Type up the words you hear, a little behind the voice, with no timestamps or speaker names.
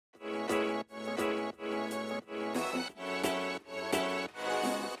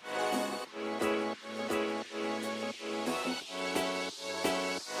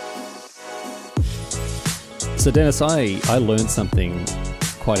So, Dennis, I learned something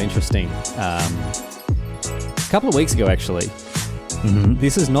quite interesting a couple of weeks ago, actually. Mm-hmm.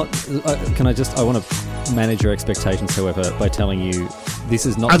 This is not... I want to manage your expectations, however, by telling you this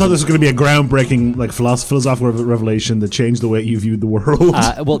is not... I thought this was going to be a groundbreaking philosophical revelation that changed the way you viewed the world.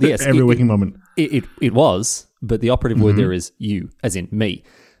 Well, yes. Every waking moment. It was, but the operative word there is you, as in me.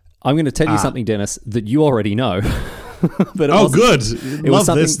 I'm going to tell you something, Dennis, that you already know. But good. It Love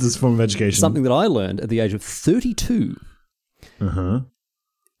was this form of education. Something that I learned at the age of 32. Uh-huh.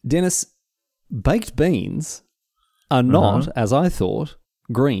 Dennis, baked beans are not, as I thought,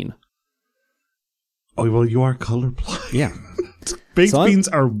 green. Oh, well, you are colorblind. Yeah. Baked beans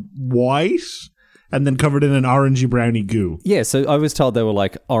are white and then covered in an orangey browny goo. Yeah, so I was told they were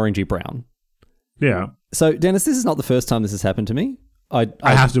like orangey brown. Yeah. So, Dennis, this is not the first time this has happened to me. I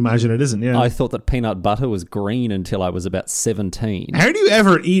have to imagine it isn't, yeah. I thought that peanut butter was green until I was about 17. How do you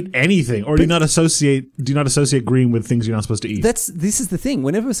ever eat anything? Or do you not associate green with things you're not supposed to eat? This is the thing.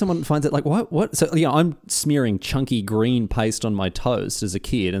 Whenever someone finds it, like, what? So, I'm smearing chunky green paste on my toast as a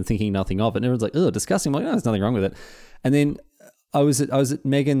kid and thinking nothing of it. And everyone's like, oh, disgusting. I'm like, no, there's nothing wrong with it. And then I was at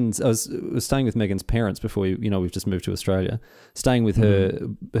Megan's, I was staying with Megan's parents before we've just moved to Australia, staying with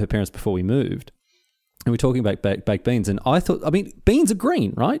her parents before we moved. And we're talking about baked beans, and I thought, beans are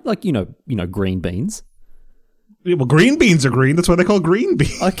green, right? Like, green beans. Yeah, well, green beans are green. That's why they call green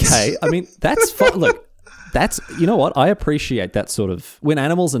beans. Okay, that's fine. Look, you know what? I appreciate that sort of, when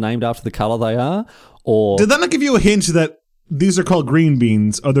animals are named after the colour they are, or... Did that not give you a hint that these are called green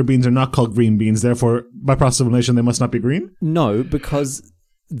beans, other beans are not called green beans, therefore, by process of elimination, they must not be green? No, because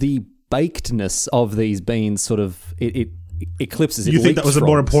the bakedness of these beans sort of, it eclipses it. You think that was a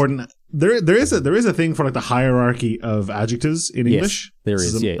more important... There is a thing for like the hierarchy of adjectives in English. Yes, there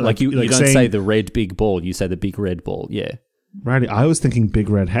is, yeah. Like you don't say the red big ball, you say the big red ball, yeah. Right. I was thinking big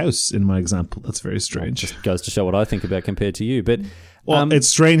red house in my example. That's very strange. Just goes to show what I think about compared to you. But it's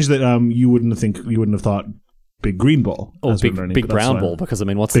strange that you wouldn't have thought big green ball. Or big brown ball, because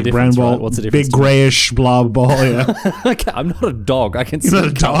what's the big difference? Brown ball, right? What's the difference? Big greyish blob ball, yeah. Okay, I'm not a dog. I can see. You're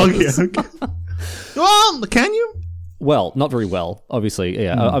not a dog, yeah. Well, can you? Well, not very well, obviously.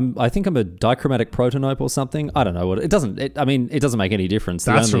 Yeah, I think I'm a dichromatic protonope or something. I don't know what it doesn't. It doesn't make any difference.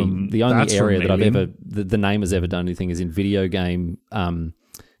 The only area that I've ever the name has ever done anything is in video game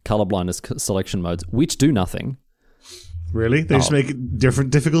colorblindness selection modes, which do nothing. Really? They just make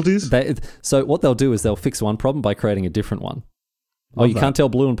different difficulties. So what they'll do is they'll fix one problem by creating a different one. You can't tell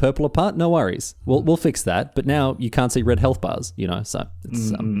blue and purple apart? No worries. We'll fix that. But now you can't see red health bars. So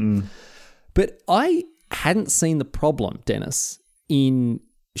it's. But I hadn't seen the problem, Dennis, in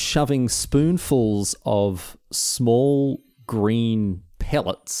shoving spoonfuls of small green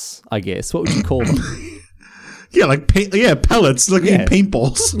pellets, I guess. What would you call them? Yeah, pellets, looking at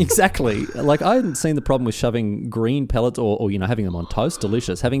paintballs. Exactly. Like, I hadn't seen the problem with shoving green pellets or having them on toast,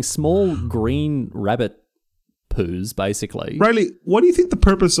 delicious. Having small green rabbit poos, basically. Riley, what do you think the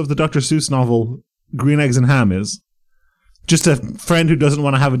purpose of the Dr. Seuss novel Green Eggs and Ham is? Just a friend who doesn't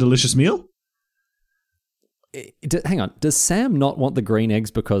want to have a delicious meal? Hang on. Does Sam not want the green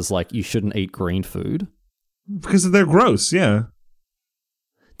eggs because, you shouldn't eat green food? Because they're gross, yeah.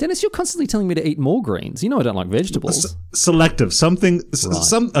 Dennis, you're constantly telling me to eat more greens. You know I don't like vegetables. Selective. Something...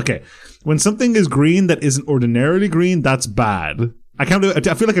 Right. Okay. When something is green that isn't ordinarily green, that's bad. I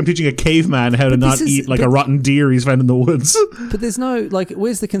feel like I'm teaching a caveman how to not eat a rotten deer he's found in the woods. But there's no...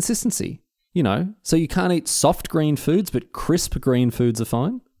 where's the consistency? So you can't eat soft green foods, but crisp green foods are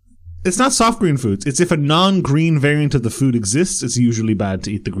fine? It's not soft green foods. It's if a non-green variant of the food exists, it's usually bad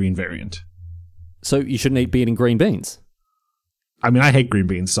to eat the green variant. So you shouldn't be eating green beans? I hate green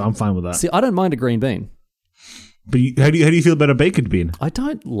beans, so I'm fine with that. See, I don't mind a green bean. But how do you feel about a baked bean? I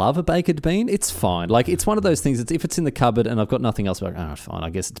don't love a baked bean. It's fine. It's one of those things. If it's in the cupboard and I've got nothing else, fine. I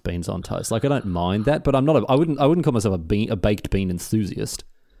guess it's beans on toast. I don't mind that, but I'm not. I wouldn't call myself a baked bean enthusiast.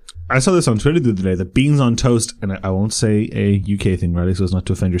 I saw this on Twitter the other day, the beans on toast, and I won't say a UK thing, right, so as not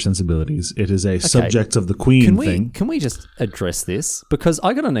to offend your sensibilities. It is a subject of the Queen thing. Can we just address this? Because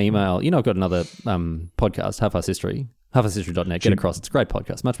I got an email. I've got another podcast, Half-Ass History, halfasshistory.net. Get across. It's a great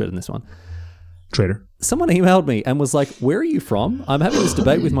podcast, much better than this one. Traitor. Someone emailed me and was like, where are you from? I'm having this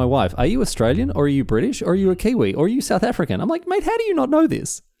debate with my wife. Are you Australian, or are you British, or are you a Kiwi, or are you South African? I'm like, mate, how do you not know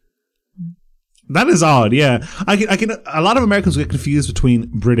this? That is odd, yeah. I can. A lot of Americans get confused between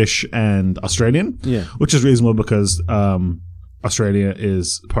British and Australian, yeah, which is reasonable because Australia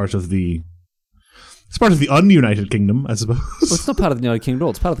is part of the. It's part of the ununited kingdom, I suppose. Well, it's not part of the United Kingdom at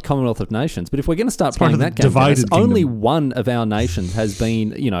all. It's part of the Commonwealth of Nations. But if we're going to start playing that game, only one of our nations has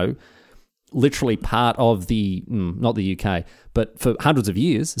been, literally part of not the UK, but for hundreds of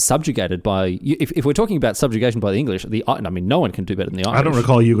years, subjugated by, if we're talking about subjugation by the English, no one can do better than the Irish. I don't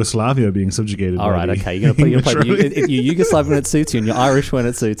recall Yugoslavia being subjugated All right, okay. You're going to play your Yugoslav when it suits you and your Irish when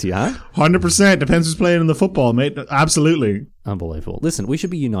it suits you, huh? 100%. Depends who's playing in the football, mate. Absolutely. Unbelievable. Listen, we should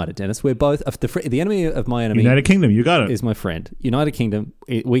be united, Dennis. We're both, the enemy of my enemy. United Kingdom, you got it. Is my friend. United Kingdom,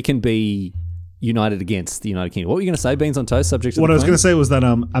 we can be united against the United Kingdom. What were you going to say? Beans on toast, subject to what the I was Queen? going to say was that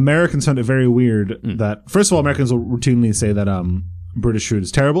Americans found it very weird that, first of all, Americans will routinely say that British food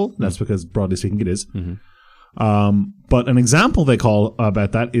is terrible. That's because, broadly speaking, it is. But an example they call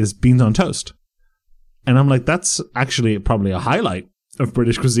about that is beans on toast. And I'm like, that's actually probably a highlight of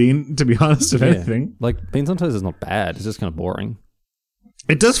British cuisine, to be honest, if anything. Like, beans on toast is not bad. It's just kind of boring.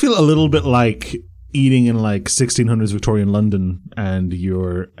 It does feel a little bit like eating in like 1600s Victorian London and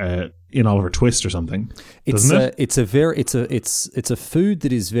you're in Oliver Twist or something. Doesn't it? It's a food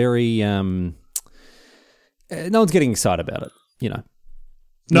that is very no one's getting excited about it, you know.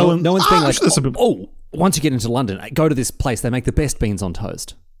 No one's being like, once you get into London, go to this place, they make the best beans on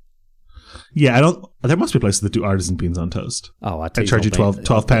toast. Yeah, there must be places that do artisan beans on toast. Oh, I charge you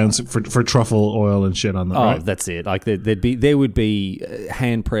 12 pounds for truffle oil and shit on them. Right? That's it. Like there would be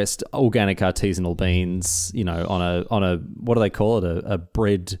hand pressed organic artisanal beans, you know, on a what do they call it? A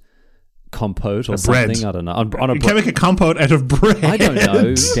bread compote or something. Bread. I don't know. You can't make a compote out of bread. I don't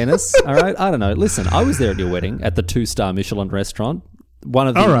know, Dennis. All right, I don't know. Listen, I was there at your wedding at the 2-star Michelin restaurant.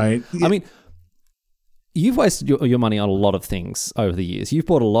 All right. I mean, you've wasted your money on a lot of things over the years. You've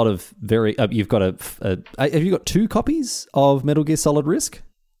bought a lot of you've got have you got 2 copies of Metal Gear Solid Risk?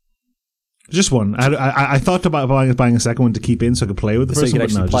 Just one. I thought about buying a second one to keep in so I could play with the so first you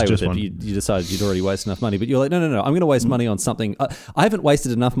could one. actually play just with it. One. You decided you'd already wasted enough money, but you're like, no. I'm going to waste money on something. I haven't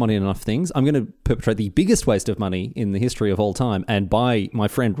wasted enough money on enough things. I'm going to perpetrate the biggest waste of money in the history of all time and buy my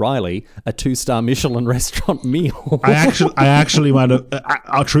friend Riley a 2-star Michelin restaurant meal. I actually might have.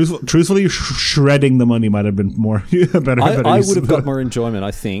 Truthfully, shredding the money might have been more better. I would have got more enjoyment,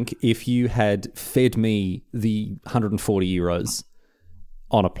 I think, if you had fed me the 140 euros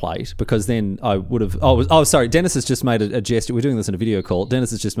on a plate, because then I would have... Oh, sorry. Dennis has just made a gesture. We're doing this in a video call.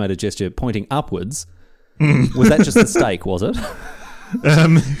 Dennis has just made a gesture pointing upwards. Was that just the steak, was it?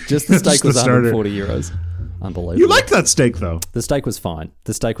 Just the steak was 140 euros. Unbelievable. You liked that steak, though. The steak was fine.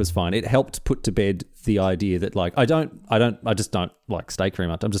 It helped put to bed the idea that, like, I just don't like steak very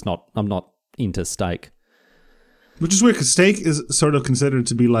much. I'm not into steak. Which is weird, because steak is sort of considered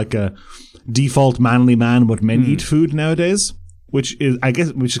to be like a default manly man what men eat food nowadays. Which is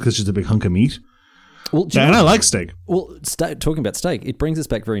because she's a big hunk of meat. Well, and I like steak. Well, talking about steak, it brings us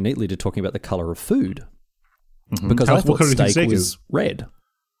back very neatly to talking about the color of food. Because I thought steak was red.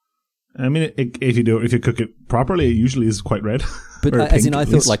 I mean, if you cook it properly, it usually is quite red. But as in, I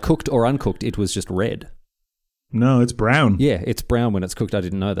thought, like, cooked or uncooked, it was just red. No, it's brown. Yeah, it's brown when it's cooked. I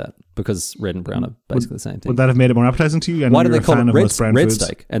didn't know that, because red and brown are basically the same thing. Would that have made it more appetizing to you? Why do they call it red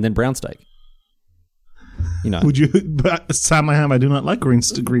steak and then brown steak? You know, would you? But Sam, my ham. I do not like green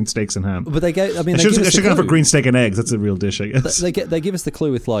steaks and ham. But they gave. I mean, I should go for green steak and eggs. That's a real dish, I guess. They give us the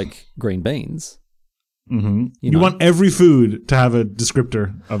clue with, like, green beans. Mm-hmm. You want every food to have a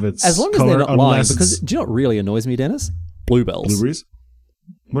descriptor of its as long as color, they're not lying. Because do you know what really annoys me, Dennis? Bluebells. Blueberries.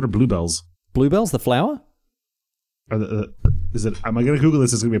 What are bluebells? Bluebells, the flower. Is it? Am I going to Google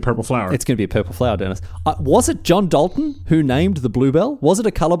this? It's going to be a purple flower. It's going to be a purple flower, Dennis. Was it John Dalton who named the bluebell? Was it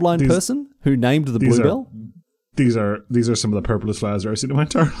a colorblind person who named the bluebell? These are some of the purplest flowers I've ever seen in my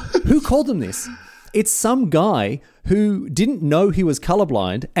entire life. Who called them this? It's some guy who didn't know he was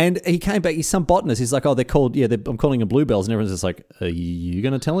colorblind, and he came back. He's some botanist. He's like, they're called, I'm calling them bluebells. And everyone's just like, are you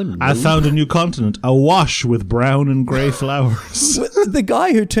going to tell him? No? I found a new continent, awash with brown and grey flowers. The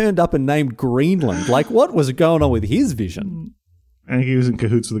guy who turned up and named Greenland, like, what was going on with his vision? And he was in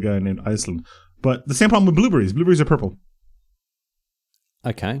cahoots with a guy named Iceland. But the same problem with blueberries. Blueberries are purple.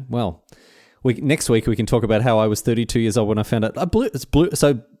 Okay, well, next week we can talk about how I was 32 years old when I found out it's blue.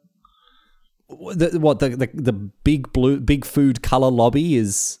 So, the big food color lobby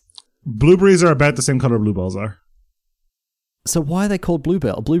is... Blueberries are about the same color bluebells are. So why are they called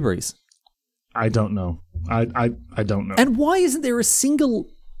blueberries? I don't know. I don't know. And why isn't there a single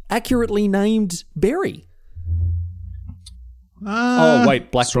accurately named berry?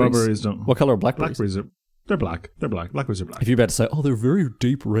 Blackberries. Strawberries don't. What color are blackberries? They're black. Blackberries are black. If you're about to say, they're very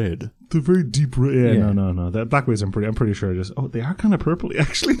deep red. They're very deep red. Yeah. No. The blackberries, I'm pretty sure just. Oh, they are kind of purpley,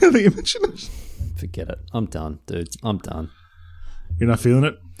 actually, now that you mention it. Forget it. I'm done, dude. I'm done. You're not feeling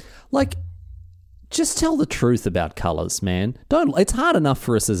it? Like, just tell the truth about colors, man. It's hard enough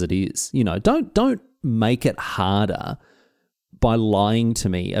for us as it is. You know, don't make it harder by lying to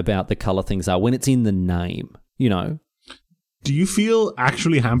me about the color things are when it's in the name, you know. Do you feel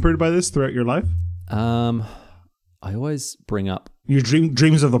actually hampered by this throughout your life? I always bring up your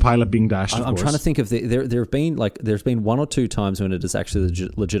dreams of the pilot being dashed. I'm trying to think of there's been one or two times when it has actually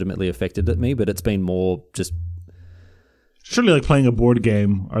legitimately affected me, but it's been more just surely like playing a board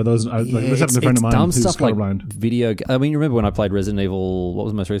game or those. Like this happened to a friend of mine dumb who's stuff colorblind. like video. I mean, you remember when I played Resident Evil? What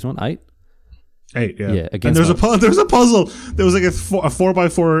was the most recent one? 8. 8, yeah. Yeah, and there was a puzzle. There was like a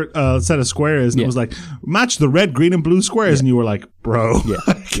 4x4 set of squares, and it was like match the red, green, and blue squares, and you were like, "Bro,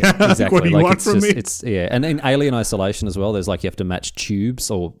 exactly. What do you like want from me?" It's and in Alien Isolation as well. There's like you have to match tubes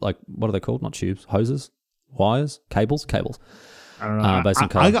or like what are they called? Not tubes, hoses, wires, cables. I don't know. Based on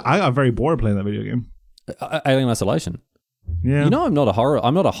color. I got very bored playing that video game. Alien Isolation. Yeah, you know, I'm not a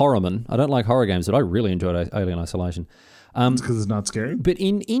horrorman. I don't like horror games, but I really enjoyed Alien Isolation. It's because it's not scary. But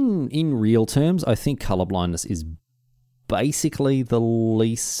in real terms, I think colorblindness is basically the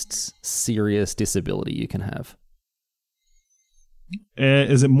least serious disability you can have.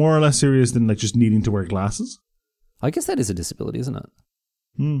 Is it more or less serious than like just needing to wear glasses? I guess that is a disability, isn't it?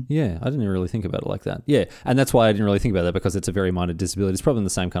 Yeah, I didn't really think about it like that. Yeah, and that's why I didn't really think about that because it's a very minor disability. It's probably on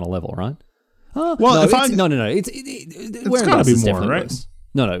the same kind of level, right? Well, no, it's got to be more, right? Worse.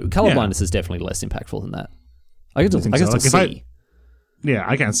 No, colorblindness is definitely less impactful than that. I can still see.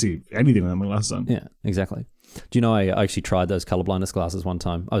 I can't see anything with my glasses on. Yeah, exactly. Do you know I actually tried those colorblindness glasses one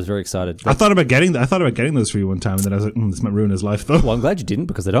time? I was very excited. I thought about getting those for you one time, and then I was like, "This might ruin his life." Though. Well, I'm glad you didn't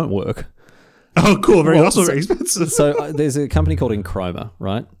because they don't work. Oh, cool! Very expensive. So there's a company called Enchroma,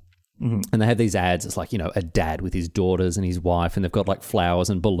 right? Mm-hmm. And they have these ads. It's like, you know, a dad with his daughters and his wife, and they've got like flowers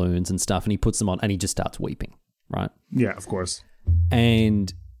and balloons and stuff, and he puts them on, and he just starts weeping, right? Yeah, of course.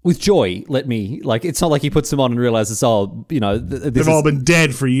 And with joy, it's not like he puts them on and realizes, they've all been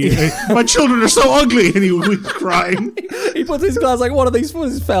dead for years. My children are so ugly, and he was crying. He puts his glass like, what is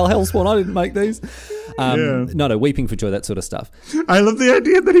this foul hellspawn? I didn't make these. No, weeping for joy, that sort of stuff. I love the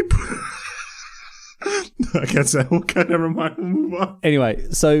idea that he I can't say. Okay, never mind. We'll move on. Anyway,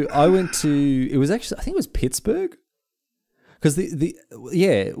 so I went to, I think it was Pittsburgh. Because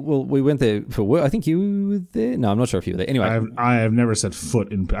we went there for work. I think you were there. No, I'm not sure if you were there. Anyway, I have never set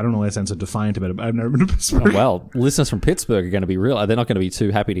foot in. I don't know why I sound so defiant about it, but I've never been to Pittsburgh. Oh, well, listeners from Pittsburgh are going to be real. They're not going to be too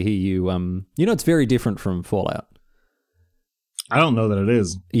happy to hear you. It's very different from Fallout. I don't know that it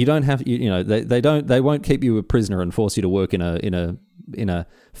is. You don't have. They won't keep you a prisoner and force you to work in a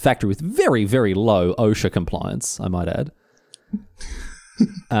factory with very, very low OSHA compliance, I might add.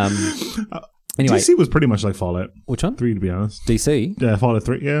 Anyway, DC was pretty much like Fallout. Which one? 3, to be honest. DC? Yeah, Fallout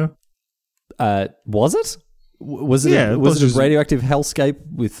 3, yeah. Was it? Was it a radioactive hellscape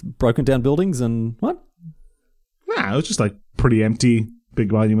with broken down buildings and what? Nah, it was just like pretty empty.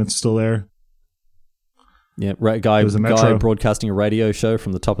 Big monuments still there. Yeah, guy broadcasting a radio show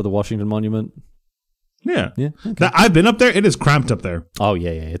from the top of the Washington Monument. Yeah. Okay. I've been up there. It is cramped up there. Oh,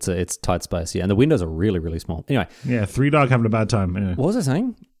 yeah. It's tight space, yeah. And the windows are really, really small. Anyway. Yeah, 3 Dog having a bad time. Anyway. What was I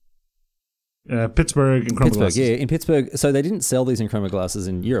saying? Pittsburgh and Enchroma glasses. Yeah, in Pittsburgh. So they didn't sell these Enchroma glasses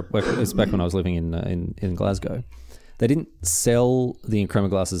in Europe. It's back when I was living in Glasgow. They didn't sell the Enchroma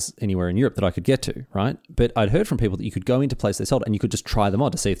glasses anywhere in Europe that I could get to, right? But I'd heard from people that you could go into places they sold and you could just try them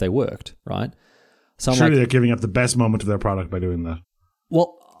on to see if they worked, right? So surely they're giving up the best moment of their product by doing that.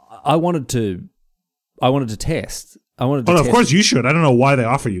 Well, I wanted to test. Of course you should. I don't know why they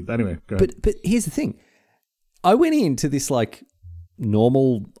offer you. Anyway, go ahead. But here's the thing. I went into this like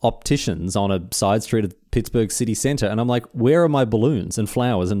normal opticians on a side street of Pittsburgh city centre, and I'm like, where are my balloons and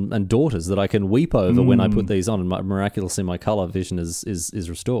flowers and daughters that I can weep over when I put these on, and miraculously my colour vision is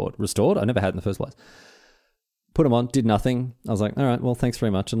restored. Restored? I never had in the first place. Put them on, did nothing. I was like, all right, well, thanks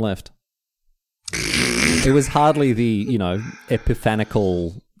very much, and left. It was hardly the,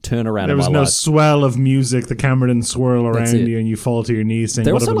 epiphanical turnaround. There was no swell of music. The camera didn't swirl around you, and you fall to your knees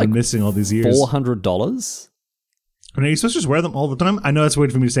saying, "What have I been missing all these years?" $400. And are you supposed to just wear them all the time? I know that's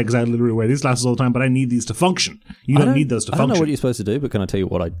weird for me to say because I literally wear these glasses all the time, but I need these to function. You don't need those to function. I don't know what you're supposed to do, but can I tell you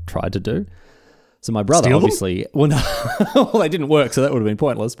what I tried to do? So my brother, obviously, well, they didn't work, so that would have been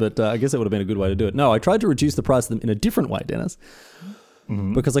pointless, but I guess it would have been a good way to do it. No, I tried to reduce the price of them in a different way, Dennis.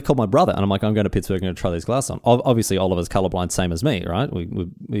 Mm-hmm. Because I called my brother and I'm like, I'm going to Pittsburgh, I'm going to try these glasses on. Obviously, Oliver's colorblind, same as me, right?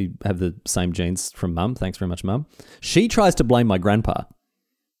 We have the same genes from mum. Thanks very much, mum. She tries to blame my grandpa.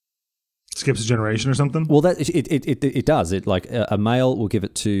 Skips a generation or something? Well, that it does. It like a male will give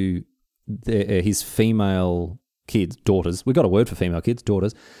it to his female kids, daughters. We've got a word for female kids,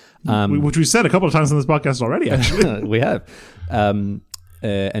 daughters. Which we said a couple of times on this podcast already, actually. We have.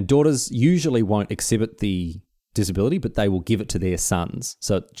 And daughters usually won't exhibit the disability, but they will give it to their sons.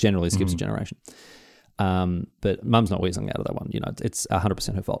 So it generally skips a generation. But Mum's not weaseling out of that one. You know, it's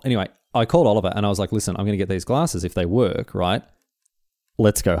 100% her fault. Anyway, I called Oliver and I was like, listen, I'm going to get these glasses if they work, right?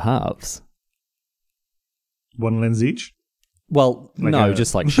 Let's go halves. One lens each? Well, Like no, a-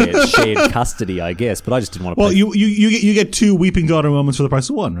 just like shared custody, I guess. But I just didn't want to. Well, you get 2 weeping daughter moments for the price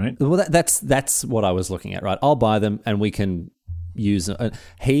of 1, right? Well, that's what I was looking at, right? I'll buy them and we can use.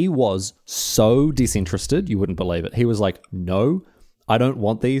 He was so disinterested, you wouldn't believe it. He was like, "No, I don't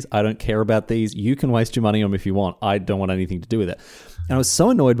want these. I don't care about these. You can waste your money on them if you want. I don't want anything to do with it." And I was so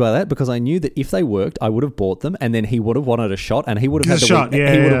annoyed by that because I knew that if they worked, I would have bought them, and then he would have wanted a shot, and he would have had A shot,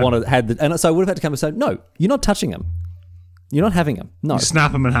 yeah, he would yeah. have wanted and so I would have had to come and say, "No, you're not touching them. You're not having them. No." You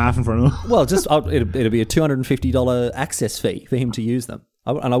snap them in half in front of them. Well, just it'd be a $250 access fee for him to use them,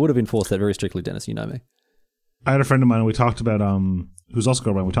 and I would have enforced that very strictly, Dennis. You know me. I had a friend of mine, and we talked about who's also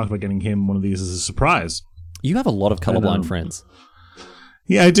colorblind. We talked about getting him one of these as a surprise. You have a lot of colorblind friends.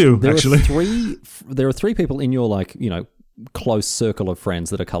 Yeah, I do There actually. are three people in your close circle of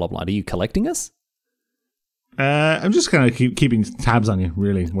friends that are colorblind. Are you collecting us? I'm just kind of keeping tabs on you,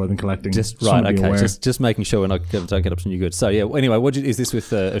 really, more than collecting. Just wanna right, be okay. aware. Just making sure don't get up to any good. So yeah. Anyway, is this with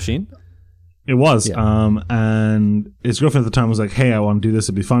Oshin? It was. Yeah. And his girlfriend at the time was like, "Hey, I want to do this.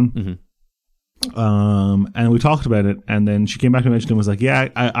 It'd be fun." And we talked about it, and then she came back to me and was like, "Yeah,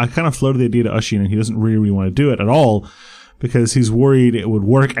 I kind of floated the idea to Oshin, and he doesn't really want to do it at all because he's worried it would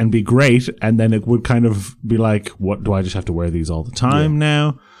work and be great, and then it would kind of be like, what do I just have to wear these all the time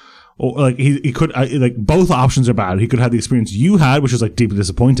now?" Or like he could both options are bad. He could have the experience you had, which was like deeply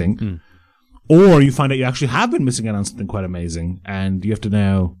disappointing, or you find out you actually have been missing out on something quite amazing, and you have to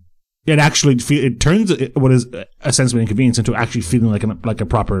now. It actually it turns what is ostensibly inconvenience into actually feeling like a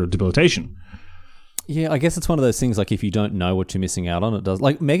proper debilitation. Yeah, I guess it's one of those things like if you don't know what you're missing out on, it does.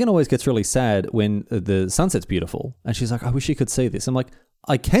 Like Megan always gets really sad when the sunset's beautiful and she's like, "I wish you could see this." I'm like,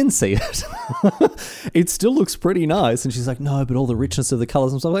 "I can see it. It still looks pretty nice." And she's like, "No, but all the richness of the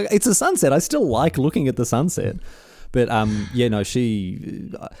colors." And stuff. Like, it's a sunset. I still like looking at the sunset. But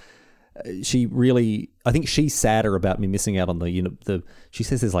she really, I think she's sadder about me missing out on she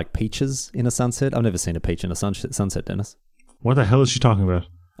says there's like peaches in a sunset. I've never seen a peach in a sunset, Dennis. What the hell is she talking about?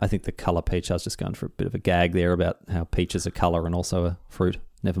 I think the colour peach, I was just going for a bit of a gag there about how peach is a colour and also a fruit.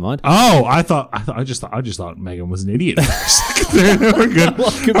 Never mind. Oh, I just thought Megan was an idiot. We're good. Well,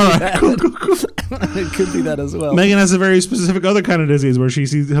 it could All be right, that. cool. It could be that as well. Megan has a very specific other kind of disease where she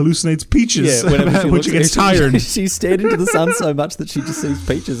hallucinates peaches whenever when she gets tired. She's stared into the sun so much that she just sees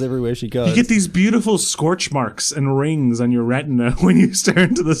peaches everywhere she goes. You get these beautiful scorch marks and rings on your retina when you stare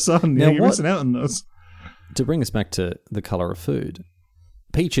into the sun. Now, You're what- missing out on those. To bring us back to the colour of food,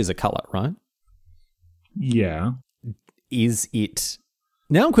 peach is a colour, right? Yeah. Is it...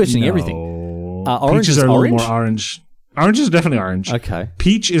 Now I'm questioning everything. Orange Peaches is are a orange? little more orange. Orange is definitely orange. Okay.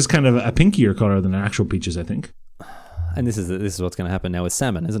 Peach is kind of a pinkier color than actual peaches, I think. And this is what's going to happen now with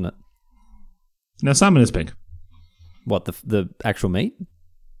salmon, isn't it? Now, salmon is pink. What, the actual meat?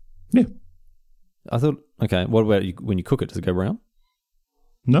 Yeah. I thought... Okay, what about when you cook it? Does it go brown?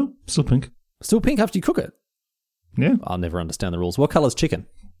 No, still pink. Still pink after you cook it? Yeah. I'll never understand the rules. What colour's chicken?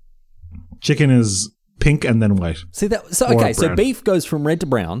 Chicken is pink and then white. See that? So Or okay, so brown. beef goes from red to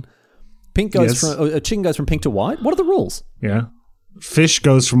brown. Pink goes Yes. from chicken goes from pink to white. What are the rules? Yeah. Fish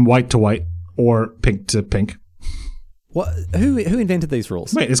goes from white to white or pink to pink. What? Who invented these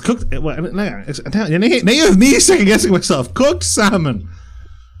rules? Wait, it's cooked. Now you have me second guessing myself. Cooked salmon.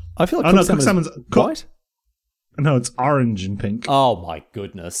 I feel like Oh, no, cooked cooked salmon is salmon's cooked. white. No, it's orange and pink. Oh my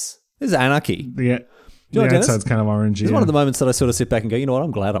goodness, this is anarchy. Yeah. You know what, The Dennis? outside's kind of orangey. This is one of the moments that I sort of sit back and go, you know what?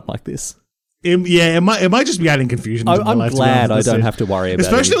 I'm glad I'm like this. It might just be adding confusion. To my I'm life, to be glad honest I with don't you. have to worry about.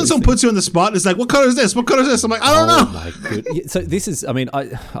 Especially any when of someone these puts you on the spot. It's like, what color is this? What color is this? I'm like, I don't know. Oh my good. Yeah, so this is. I mean,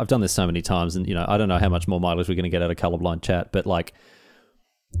 I've done this so many times, and I don't know how much more mileage we're going to get out of colorblind chat, but like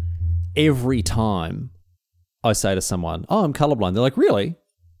every time I say to someone, "Oh, I'm colorblind," they're like, "Really?"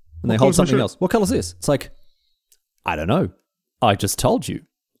 And they hold colour's my something shirt? else. What color's this? It's like, I don't know. I just told you,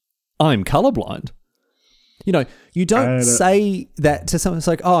 I'm colorblind. You don't say that to someone. It's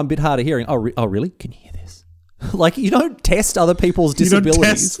like, oh, I'm a bit hard of hearing. Oh, really? Can you hear this? Like, you don't test other people's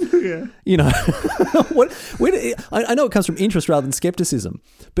disabilities. Yeah. I know it comes from interest rather than skepticism,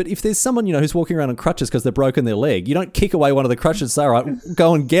 but if there's someone, who's walking around on crutches because they've broken their leg, you don't kick away one of the crutches and say, all right,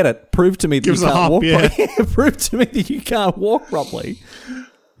 go and get it. Prove to me that Give you us a can't hop, walk yeah. properly. Prove to me that you can't walk properly.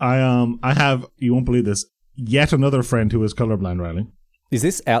 I have, you won't believe this, yet another friend who is colorblind, Riley. Is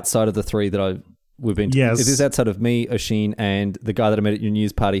this outside of the three that we've been? Yes. Is this outside of me, Oshin, and the guy that I met at your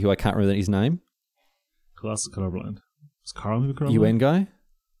news party who I can't remember his name? Who else is colorblind? Is Carl maybe colorblind? UN guy?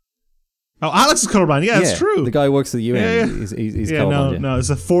 Oh, Alex is colorblind. Yeah, it's true. The guy who works at the UN. Yeah. He's Yeah, colorblind. no, it's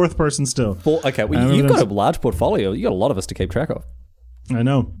a fourth person still. Okay, well, you've got a large portfolio. You've got a lot of us to keep track of. I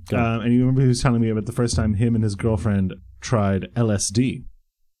know. And you remember he was telling me about the first time him and his girlfriend tried LSD.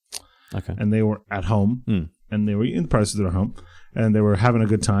 Okay. And they were at home, and they were eating the prices at home, and they were having a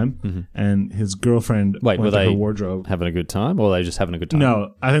good time, and his girlfriend went to her wardrobe. Having a good time, or were they just having a good time?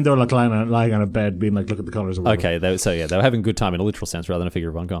 No, I think they were like lying on a bed, being like, look at the colors of Okay, they were having a good time in a literal sense rather than a figure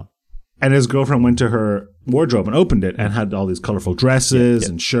of one gone. And his girlfriend went to her wardrobe and opened it and had all these colorful dresses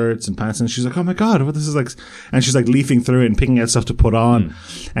and shirts and pants. And she's like, oh my God, what this is like. And she's like leafing through it and picking out stuff to put on.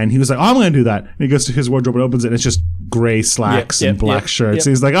 And he was like, oh, I'm going to do that. And he goes to his wardrobe and opens it and it's just gray slacks and black shirts.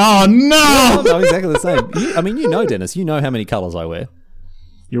 And he's like, oh no! I'm exactly the same. You know, Dennis, you know how many colors I wear.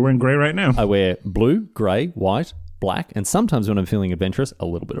 You're wearing gray right now. I wear blue, grey, white, black, and sometimes when I'm feeling adventurous, a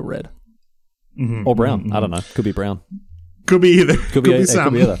little bit of red. Or brown. I don't know. Could be brown. Could be either. Could be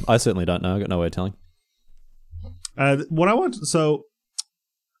either. I certainly don't know. I got no way of telling. What I want, so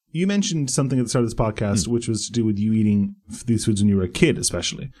you mentioned something at the start of this podcast, which was to do with you eating these foods when you were a kid,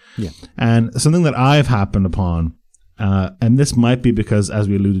 especially. Yeah. And something that I've happened upon, and this might be because, as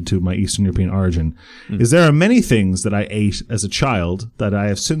we alluded to, my Eastern European origin, is there are many things that I ate as a child that I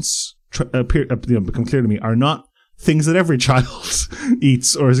have since become clear to me are not things that every child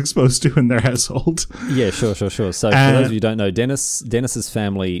eats or is exposed to in their household. Yeah, sure. So for those of you who don't know, Dennis's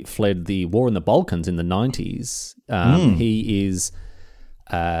family fled the war in the Balkans in the 90s. He is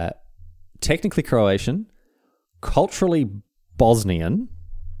technically Croatian, culturally Bosnian.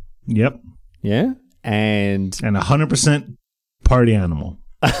 Yep. Yeah. And 100% party animal.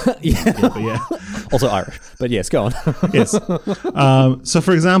 Yeah. Also Irish, but yes, go on. Yes. So,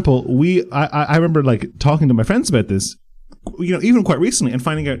 for example, I remember like talking to my friends about this, even quite recently, and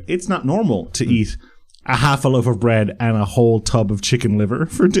finding out it's not normal to eat a half a loaf of bread and a whole tub of chicken liver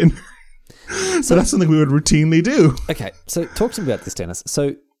for dinner. So that's something we would routinely do. Okay, so talk to me about this, Dennis.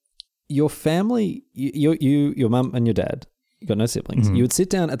 So your family, your mum and your dad, you got no siblings. You would sit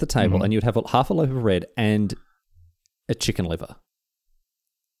down at the table and you'd have half a loaf of bread and a chicken liver.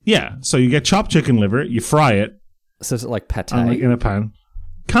 Yeah, so you get chopped chicken liver, you fry it. So is it like pate? In a pan.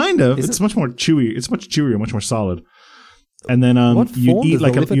 Kind of. It's much more chewy. It's much chewier, much more solid. And then what you form eat does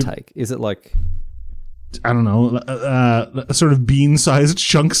like the liver take? Is it like... I don't know, sort of bean-sized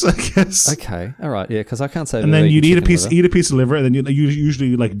chunks, I guess. Okay, all right, yeah, because I can't say. And then you'd eat a piece of liver, and then you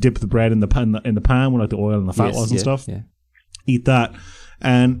usually like dip the bread in the pan where like the oil and the fat was and stuff. Yeah. Eat that,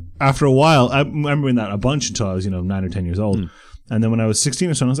 and after a while, I remember doing that a bunch until I was 9 or 10 years old. And then when I was 16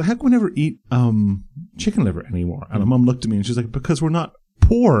 or so, I was like, how can we never eat chicken liver anymore? And my mom looked at me and she's like, because we're not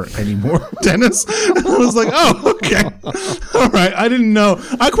poor anymore, Dennis. And I was like, oh, okay. All right. I didn't know.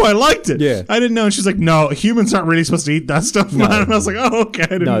 I quite liked it. Yeah. I didn't know. And she's like, no, humans aren't really supposed to eat that stuff, man. And I was like, oh, okay.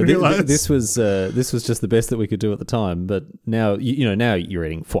 I didn't realize. This was just the best that we could do at the time. But now, now you're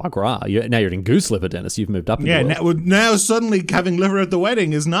eating foie gras. Now you're eating goose liver, Dennis. You've moved up. Now suddenly having liver at the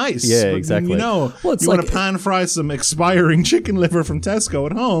wedding is nice. Yeah, exactly. Well, you want to pan fry some expiring chicken liver from Tesco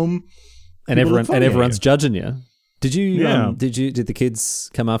at home. And everyone's judging you. Did did the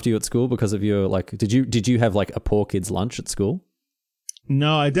kids come after you at school because of your did you have like a poor kid's lunch at school?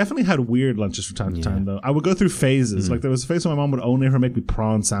 No, I definitely had weird lunches from time to time though. I would go through phases. Like there was a phase when my mom would only ever make me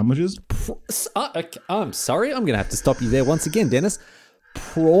prawn sandwiches. I'm sorry, I'm going to have to stop you there once again, Dennis.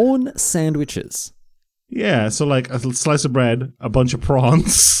 Prawn sandwiches. Yeah, so like a slice of bread, a bunch of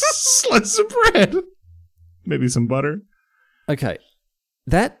prawns, slice of bread, maybe some butter. Okay.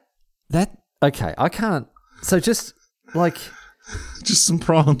 Okay, I can't. So just some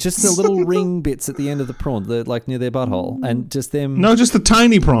prawns, just the little ring bits at the end of the prawn, like near their butthole, and just them. No, just the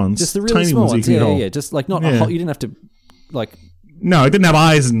tiny prawns, just the really tiny small ones. Yeah. Just like not a whole. You didn't have to like. No, it didn't have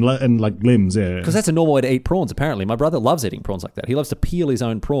eyes and like limbs. Yeah, because that's a normal way to eat prawns. Apparently, my brother loves eating prawns like that. He loves to peel his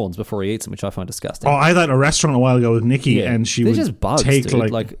own prawns before he eats them, which I find disgusting. Oh, I had that at a restaurant a while ago with Nikki, and they're would just bugs, take dude.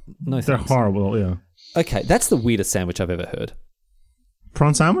 Like no, they're horrible. Yeah. Okay, that's the weirdest sandwich I've ever heard.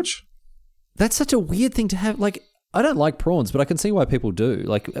 Prawn sandwich? That's such a weird thing to have. Like, I don't like prawns, but I can see why people do.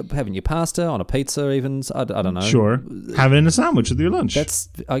 Like having your pasta on a pizza, even. I don't know. Sure. Have it in a sandwich with your lunch.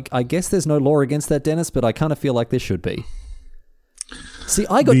 I guess there's no law against that, Dennis, but I kind of feel like there should be. See,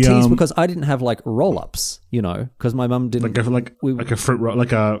 I got teased because I didn't have like roll-ups, because my mum didn't. Like a fruit roll,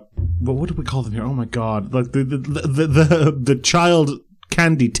 like a what do we call them here? Oh my god! Like the child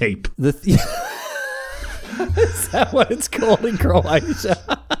candy tape. Is that what it's called in Croatia?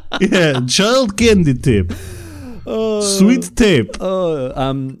 Yeah, child candy tape. Sweet tape. We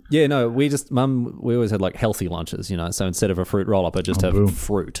always had like healthy lunches, so instead of a fruit roll up, I just have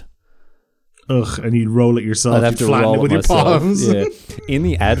fruit. ugh, and you'd roll it yourself. I'd have You'd to flatten roll it with it your myself. palms. Yeah. In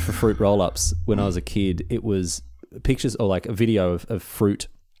the ad for fruit roll-ups when I was a kid, it was pictures or like a video of fruit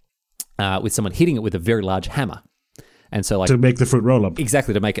with someone hitting it with a very large hammer. And so like To make the fruit roll up.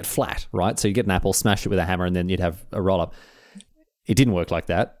 exactly to make it flat, right? So you get an apple, smash it with a hammer, and then you'd have a roll-up. It didn't work like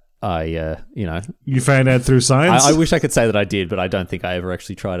that. You found out through science? I wish I could say that I did, but I don't think I ever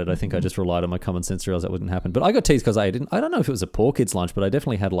actually tried it. I think I just relied on my common sense to realize that wouldn't happen. But I got teased because I don't know if it was a poor kid's lunch, but I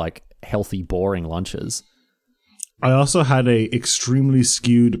definitely had like healthy, boring lunches. I also had a extremely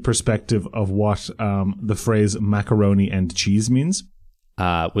skewed perspective of what the phrase macaroni and cheese means.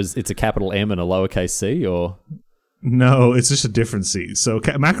 It's a capital M and a lowercase c, or No, it's just a different C. So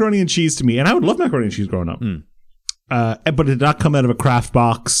macaroni and cheese to me, and I would love macaroni and cheese growing up, but it did not come out of a craft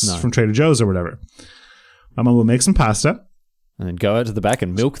box from Trader Joe's or whatever. My mom will make some pasta. and then go out to the back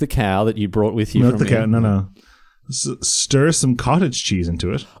and milk the cow that you brought with you. Milk from the cow. No. Stir some cottage cheese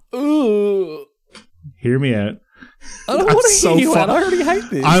into it. Ooh, Hear me out. I don't I'm want to so hear you far- out. I already hate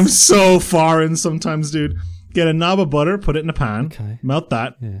this. I'm so foreign sometimes, dude. Get a knob of butter, put it in a pan, Okay. melt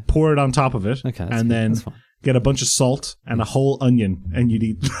that, pour it on top of it, Okay, that's and good. then That's fine. get a bunch of salt and a whole onion, and you'd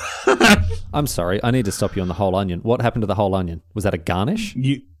eat. I'm sorry. I need to stop you on the whole onion. What happened to the whole onion? Was that a garnish?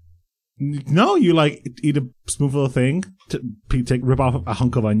 You like eat a spoonful of thing, rip off a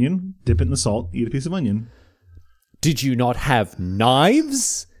hunk of onion, dip it in the salt, eat a piece of onion. Did you not have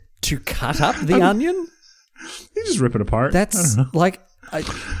knives to cut up the onion? You just rip it apart. That's like,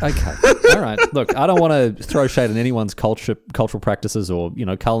 okay, all right. Look, I don't want to throw shade on anyone's cultural practices or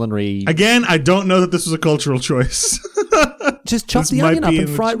culinary. Again, I don't know that this was a cultural choice. Just chop this the might onion up be and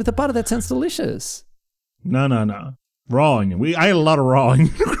in fry it with the butter. That sounds delicious. No. Raw onion. I ate a lot of raw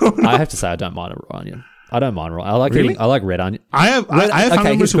onion growing up. I have to say, I don't mind a raw onion. I don't mind raw. I like Really? eating. I like red onion. I have Okay, family here's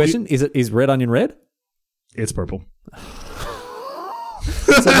members a who question: Is red onion red? It's purple.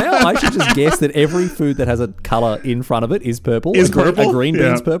 So now I should just guess that every food that has a color in front of it is purple. Is A purple? green Yeah.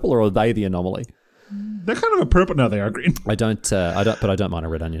 bean's purple, or are they the anomaly? They're kind of a purple. No, they are green. I don't, but I don't mind a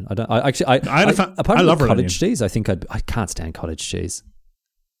red onion. I don't. Apart I from love the red cottage onion. cheese, I think I can't stand cottage cheese.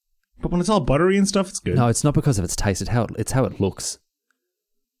 But when it's all buttery and stuff, it's good. No, it's not because of its taste. It's how it looks.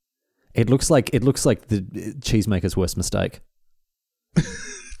 It looks like the cheesemaker's worst mistake.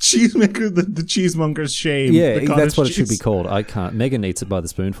 Cheesemaker, the cheesemonger's shame. Yeah, the cottage that's what it should be cheese. called. I can't. Megan eats it by the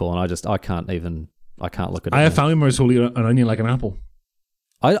spoonful, and I can't look at it. I have now. family members who eat an onion like an apple.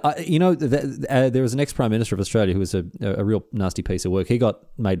 There was an ex-prime minister of Australia who was a real nasty piece of work. He got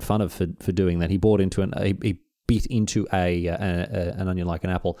made fun of for doing that. He bit into an onion like an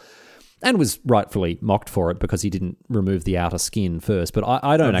apple, and was rightfully mocked for it because he didn't remove the outer skin first. But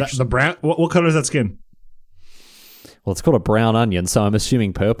I don't actually. The brown. What color is that skin? Well, it's called a brown onion, so I'm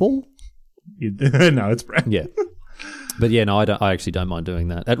assuming purple. No, it's brown. Yeah. But yeah, no, I actually don't mind doing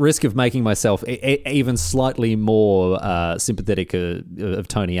that. At risk of making myself even slightly more sympathetic of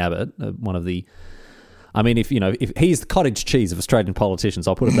Tony Abbott, one of the. I mean, if he's the cottage cheese of Australian politicians,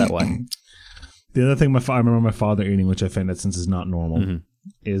 I'll put it that way. The other thing I remember my father eating, which I find that since is not normal, Mm-hmm.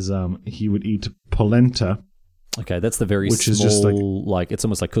 is he would eat polenta. Okay, that's the very Which small, is just like it's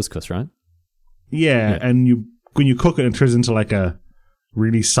almost like couscous, right? Yeah, and when you cook it, it turns into like a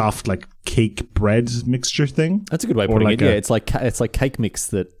really soft, like cake bread mixture thing. That's a good way of Or putting like it. Yeah, a- it's like cake mix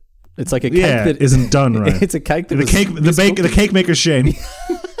that. It's like a cake Yeah, that isn't done right. It's a cake that the cake maker's shame.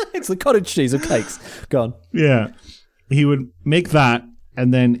 It's the cottage cheese of cakes. Go on. Yeah, he would make that,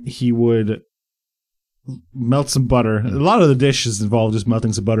 and then he would melt some butter. A lot of the dishes involve just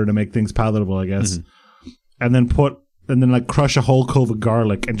melting some butter to make things palatable, I guess. And then like crush a whole clove of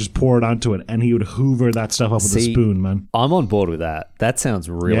garlic and just pour it onto it, and he would hoover that stuff up with a spoon, man. I'm on board with that. That sounds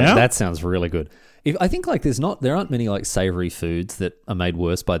really. Yeah? That sounds really good. I think like there aren't many like savory foods that are made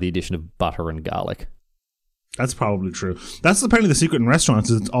worse by the addition of butter and garlic. That's probably true. That's apparently the secret in restaurants.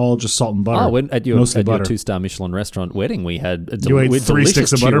 Is it's all just salt and butter. Oh, at your mostly butter. 2-star Michelin restaurant wedding, we had You ate with 3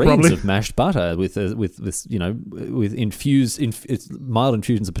 sticks of butter, tureens probably? of mashed butter with mild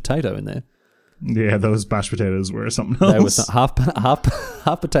infusions of potato in there. Yeah, those mashed potatoes were something They were else. half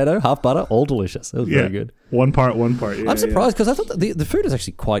potato, half butter, all delicious. It was very good. One part. Yeah, I'm surprised because I thought the food is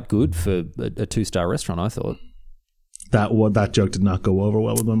actually quite good for a 2-star restaurant. I thought. That joke did not go over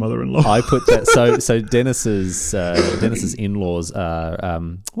well with my mother-in-law. I put that so Dennis's in-laws are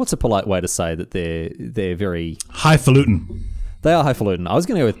what's a polite way to say that they're very Highfalutin. they are highfalutin. I was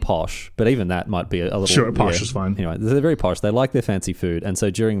going to go with posh, but even that might be a little Sure, posh is fine. Anyway, they're very posh. They like their fancy food, and so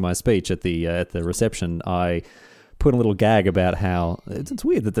during my speech at the reception, I put a little gag about how it's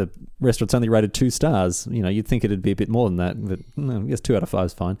weird that the restaurant's only rated 2 stars. You know, you'd think it'd be a bit more than that, but no, I guess 2 out of 5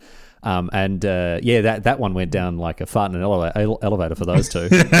 is fine. That one went down like a fart in an elevator for those two.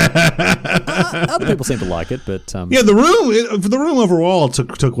 Other people seem to like it, but the room overall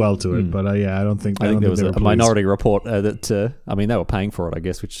took well to it. But I don't think there was a Minority Report that they were paying for it, I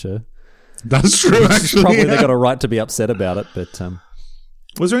guess, which that's true. Actually, probably they got a right to be upset about it. But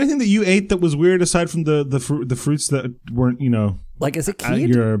was there anything that you ate that was weird aside from the fruits that weren't, you know, like as a kid,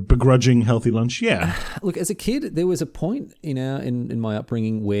 your begrudging healthy lunch? Yeah. Look, as a kid, there was a point in my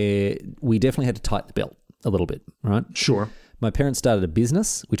upbringing where we definitely had to tighten the belt a little bit, right? Sure. My parents started a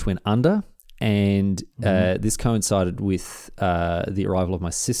business which went under, and this coincided with the arrival of my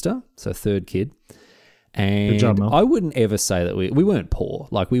sister, so third kid. And good job, Mel. I wouldn't ever say that we weren't poor,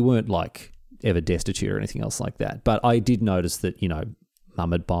 like we weren't like ever destitute or anything else like that. But I did notice that, you know,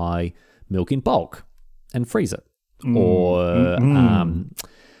 Mum would buy milk in bulk and freeze it. Or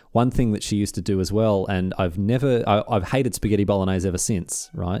one thing that she used to do as well, and I've hated spaghetti bolognese ever since,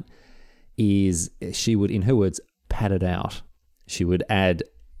 right, is she would, in her words, pad it out. She would add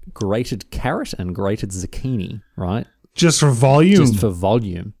grated carrot and grated zucchini, right? Just for volume? Just for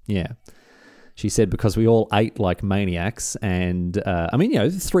volume, yeah. She said because we all ate like maniacs, and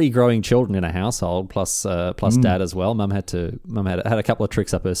 3 growing children in a household plus dad as well. Mum had a couple of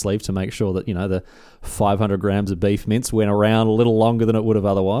tricks up her sleeve to make sure that, you know, the 500 grams of beef mince went around a little longer than it would have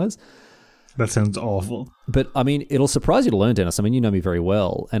otherwise. That sounds awful. But I mean, it'll surprise you to learn, Dennis. I mean, you know me very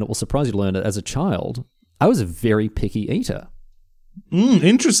well, and it will surprise you to learn that as a child, I was a very picky eater.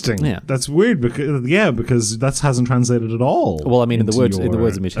 Interesting. Yeah, that's weird because that hasn't translated at all. Well, I mean, in the words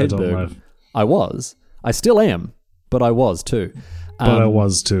of Mitch Hedberg, I still am, but I was too.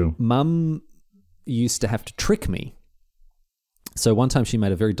 Mum used to have to trick me. So one time she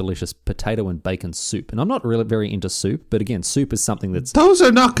made a very delicious potato and bacon soup, and I'm not really very into soup, but again, soup is something that's... Those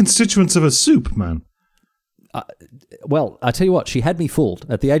are not constituents of a soup, man. Well, I tell you what, she had me fooled.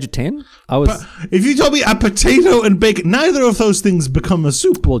 At the age of 10, I was... But if you told me a potato and bacon, neither of those things become a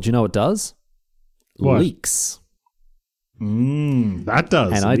soup. Well, do you know what does? What? Leeks. That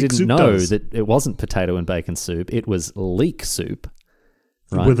does. And I didn't know that it wasn't potato and bacon soup. It was leek soup.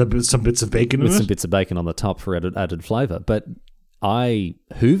 Right? With some bits of bacon in it? With some bits of bacon on the top for added flavour. But I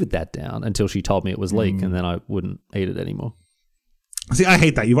hoovered that down until she told me it was leek, and then I wouldn't eat it anymore. See, I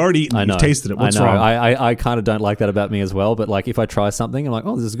hate that. You've already eaten it. You've tasted it. What's wrong? I kind of don't like that about me as well. But like, if I try something, I'm like,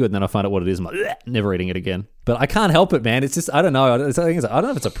 oh, this is good. And then I find out what it is. I'm like, bleh, never eating it again. But I can't help it, man. It's just, I don't know. I don't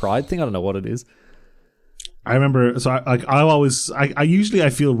know if it's a pride thing. I don't know what it is. I remember, so I usually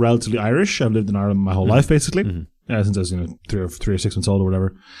feel relatively Irish. I've lived in Ireland my whole life, basically, since I was 3 or 6 months old or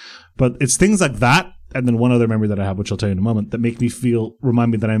whatever. But it's things like that, and then one other memory that I have, which I'll tell you in a moment, that make me remind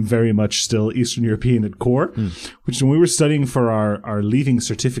me that I'm very much still Eastern European at core, which is when we were studying for our leaving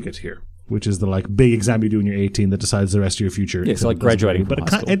certificate here, which is the like big exam you do when you're 18 that decides the rest of your future. Yeah, it's like graduating from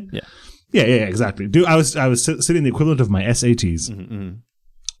high school. Yeah, exactly. I was sitting the equivalent of my SATs.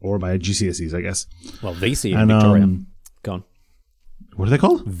 Or my GCSEs, I guess. Well, VCE in Victoria. Go on. What are they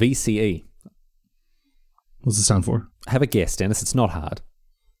called? VCE. What's it stand for? Have a guess, Dennis. It's not hard.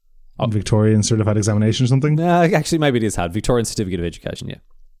 Victorian Certified Examination or something? No, actually, maybe it is hard. Victorian Certificate of Education, yeah.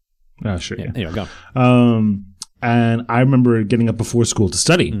 Ah, sure, yeah. Anyway, go on. And I remember getting up before school to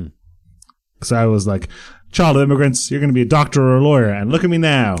study. So I was like, child of immigrants, you're going to be a doctor or a lawyer. And look at me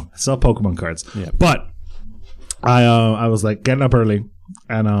now. I sell Pokemon cards. Yeah. But I was like getting up early.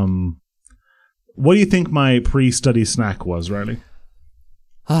 And what do you think my pre-study snack was, Riley?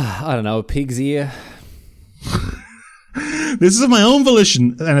 I don't know, a pig's ear. This is of my own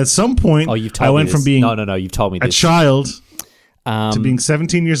volition, and at some point, I went from being you've told me a this. child to being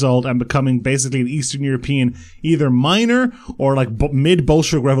 17 years old and becoming basically an Eastern European, either minor or like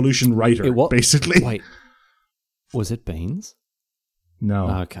mid-Bolshevik Revolution writer, basically. Wait, was it beans? No.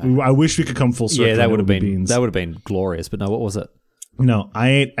 Okay. I wish we could come full circle. Yeah, that would have been beans. That would have been glorious. But no, what was it? No, I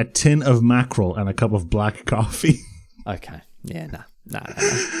ate a tin of mackerel and a cup of black coffee. Okay. Yeah, no.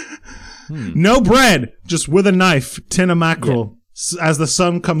 No bread, just with a knife, tin of mackerel. Yeah. As the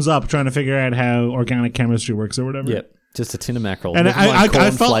sun comes up, trying to figure out how organic chemistry works or whatever. Yep, just a tin of mackerel. And I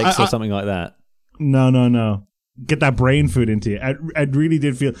corn felt flakes or something like that. No. Get that brain food into you. I really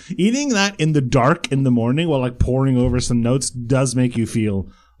did feel eating that in the dark in the morning while like poring over some notes does make you feel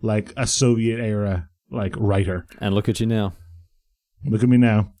like a Soviet era like writer. And look at you now. Look at me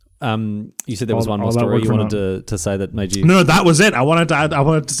now. You said there was one more story you wanted to say that made you... No, that was it. I wanted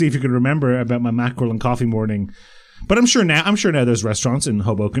to see if you could remember about my mackerel and coffee morning. But I'm sure now there's restaurants in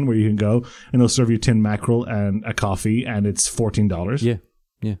Hoboken where you can go and they'll serve you tin mackerel and a coffee and it's $14.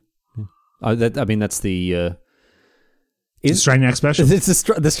 Yeah. That's the It's a Strangnac special. It's the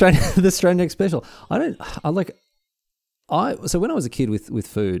Strangnac special. So when I was a kid with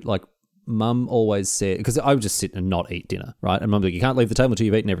food, like Mum always said, because I would just sit and not eat dinner, right? And Mum's like, you can't leave the table until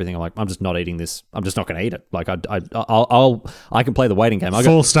you've eaten everything. I'm like, I'm just not eating this. I'm just not going to eat it. Like I can play the waiting game.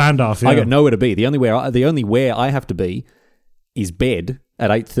 Full standoff. Yeah. I got nowhere to be. The only where I have to be is bed at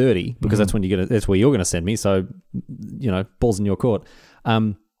 8:30 because that's where you're gonna send me. So, balls in your court.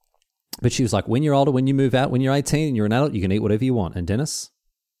 But she was like, when you're older, when you move out, when you're 18 and you're an adult, you can eat whatever you want. And Dennis,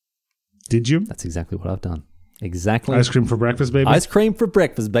 did you? That's exactly what I've done. Exactly. Ice cream for breakfast, baby. Ice cream for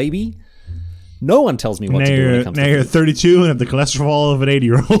breakfast, baby. No one tells me what to do when it comes to food. Now you're 32 and have the cholesterol of an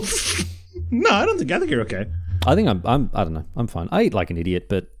 80-year-old. No, I think you're okay. I think I don't know. I'm fine. I eat like an idiot,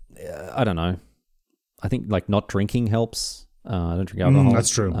 but I don't know. I think like not drinking helps. I don't drink alcohol. That's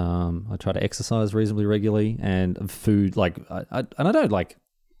true. I try to exercise reasonably regularly, and food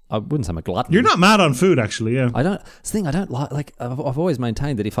I wouldn't say I'm a glutton. You're not mad on food, actually. Yeah. I don't like. I've always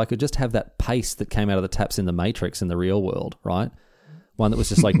maintained that if I could just have that paste that came out of the taps in the Matrix in the real world, right? One that was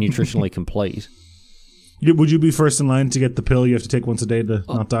just like nutritionally complete. Would you be first in line to get the pill you have to take once a day to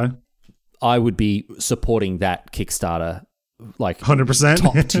not die? I would be supporting that Kickstarter, like 100%,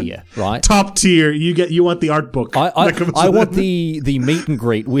 top tier, right? Top tier. You want the art book? I want the meet and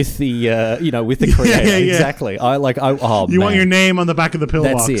greet with the with the creator. Yeah. Exactly. You want your name on the back of the pill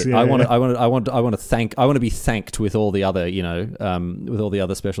box. That's it. Yeah, I want to be thanked with all the other with all the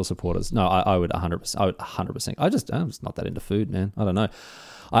other special supporters. No, I would 100%. I would 100%. I'm just not that into food, man. I don't know.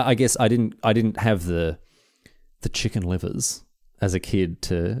 I guess I didn't have the chicken livers as a kid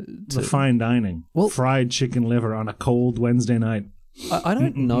to the fine dining. Well, fried chicken liver on a cold Wednesday night. I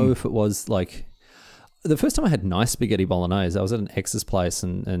don't know if it was like the first time I had nice spaghetti bolognese. I was at an ex's place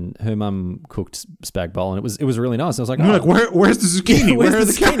and her mum cooked spag bol, and it was really nice. I was like, where's the zucchini?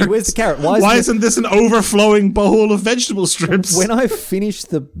 Where's the carrot? Why isn't this an overflowing bowl of vegetable strips? When I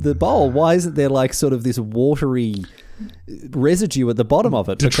finished the bowl, why isn't there like sort of this watery residue at the bottom of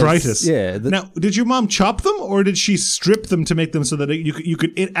it? Detritus. Because, now, did your mom chop them or did she strip them to make them so that you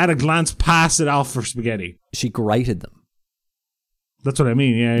could at a glance pass it off for spaghetti? She grated them. That's what I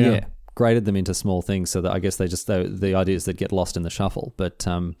mean. Yeah. Grated them into small things so that I guess the idea is they'd get lost in the shuffle. But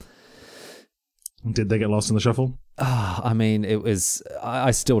did they get lost in the shuffle? I mean, it was.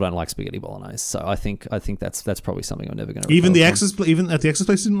 I still don't like spaghetti bolognese, so I think that's probably something I'm never going to. Even at the ex's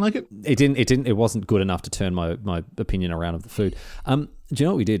place, didn't like it. It didn't. It wasn't good enough to turn my opinion around of the food. Do you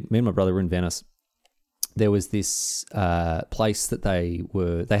know what we did? Me and my brother were in Venice. There was this place that they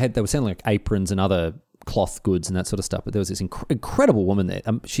were selling like aprons and other cloth goods and that sort of stuff. But there was this incredible woman there.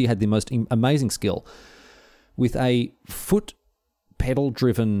 She had the most amazing skill with a foot pedal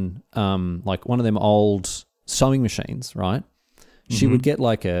driven, like one of them old sewing machines, right? She would get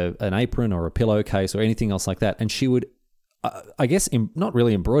like an apron or a pillowcase or anything else like that, and she would, I guess, not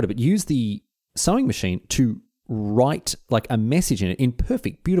really embroider, but use the sewing machine to write like a message in it in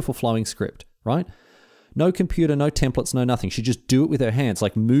perfect, beautiful flowing script, right? No computer, no templates, no nothing. She'd just do it with her hands,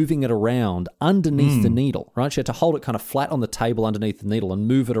 like moving it around underneath the needle, right? She had to hold it kind of flat on the table underneath the needle and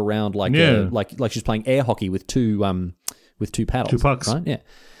move it around like like she's playing air hockey with two paddles. 2 pucks. Right? Yeah.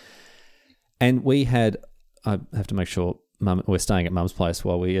 And we had, I have to make sure we're staying at Mum's place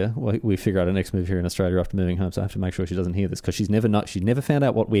while we figure out our next move here in Australia after moving home. So I have to make sure she doesn't hear this because she never found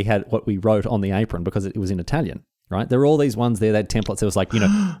out what we wrote on the apron because it was in Italian. Right, there were all these ones there. They had templates. There was like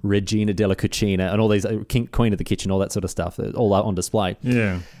Regina della Cucina and all these Queen of the Kitchen, all that sort of stuff, all on display.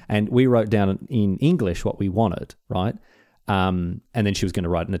 Yeah, and we wrote down in English what we wanted, right? And then she was going to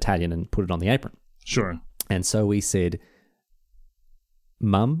write in Italian and put it on the apron. Sure. And so we said,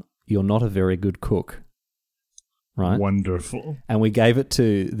 "Mum, you're not a very good cook." Right? Wonderful. And we gave it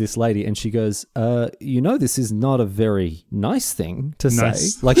to this lady, and she goes, this is not a very nice thing to say.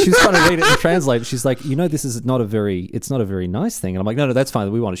 Like, she was trying to read it and translate it. She's like, it's not a very nice thing. And I'm like, no, that's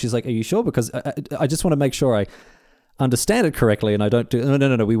fine. We want it. She's like, are you sure? Because I just want to make sure I understand it correctly, and I don't do,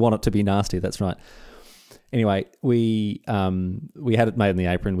 no, we want it to be nasty. That's right. Anyway, we had it made in the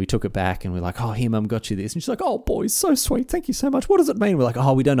apron. We took it back and we're like, oh, here, Mum, got you this. And she's like, oh, boy, so sweet. Thank you so much. What does it mean? We're like,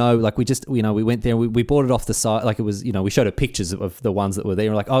 oh, we don't know. Like, we just, we went there and we bought it off the side. Like, it was, we showed her pictures of the ones that were there.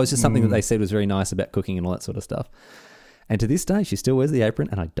 And we're like, oh, it's just something that they said was very nice about cooking and all that sort of stuff. And to this day, she still wears the apron,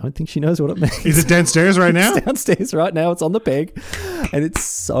 and I don't think she knows what it means. Is it downstairs right now? It's downstairs right now. It's on the peg. And it's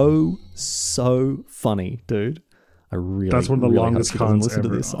so funny, dude. That's one of the longest cons listen ever.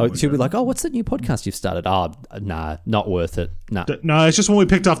 To this. She'll be like, oh, what's that new podcast you've started? Oh, nah, not worth it. Nah. No, it's just when we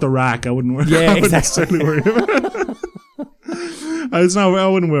picked off the rack. I wouldn't worry. Yeah, exactly. I wouldn't worry about it. I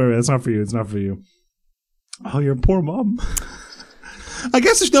wouldn't worry. It's not for you. It's not for you. Oh, your poor mom. I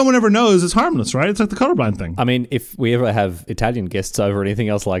guess if no one ever knows, it's harmless, right? It's like the colorblind thing. I mean, if we ever have Italian guests over or anything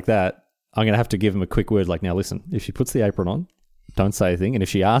else like that, I'm going to have to give them a quick word like, now listen, if she puts the apron on, don't say anything. And if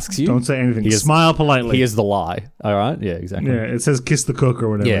she asks you... Don't say anything. Smile politely. Here's the lie. All right? Yeah, exactly. Yeah, it says kiss the cook or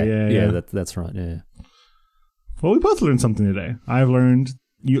whatever. Yeah. That's right, yeah. Well, we both learned something today. I've learned...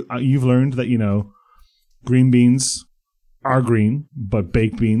 You've learned that, green beans are green, but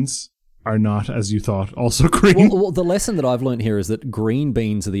baked beans are not, as you thought, also green. Well, the lesson that I've learned here is that green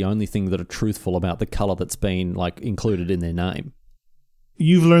beans are the only thing that are truthful about the color that's been included in their name.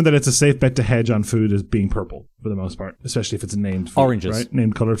 You've learned that it's a safe bet to hedge on food as being purple for the most part, especially if it's a named food. Oranges. Right?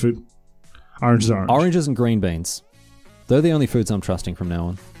 Named colored food. Oranges are orange. Oranges and green beans. They're the only foods I'm trusting from now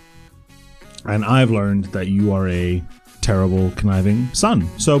on. And I've learned that you are a terrible, conniving son.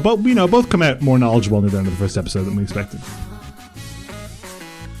 So both come out more knowledgeable near the end of the first episode than we expected.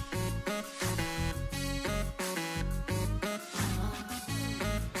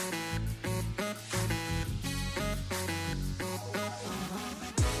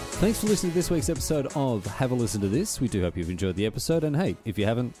 Thanks for listening to this week's episode of Have a Listen to This. We do hope you've enjoyed the episode. And hey, if you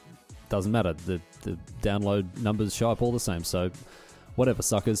haven't, doesn't matter. The download numbers show up all the same. So whatever,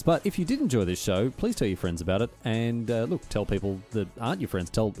 suckers. But if you did enjoy this show, please tell your friends about it. And look, tell people that aren't your friends.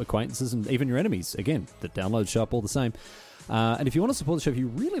 Tell acquaintances and even your enemies. Again, the downloads show up all the same. And if you want to support the show, if you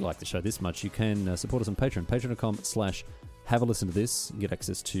really like the show this much, you can support us on Patreon. Patreon.com/Have a Listen to This. You get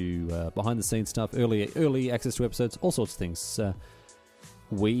access to behind-the-scenes stuff, early access to episodes, all sorts of things.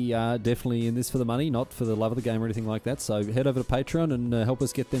 We are definitely in this for the money, not for the love of the game or anything like that. So head over to Patreon and help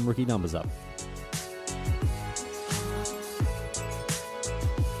us get them rookie numbers up.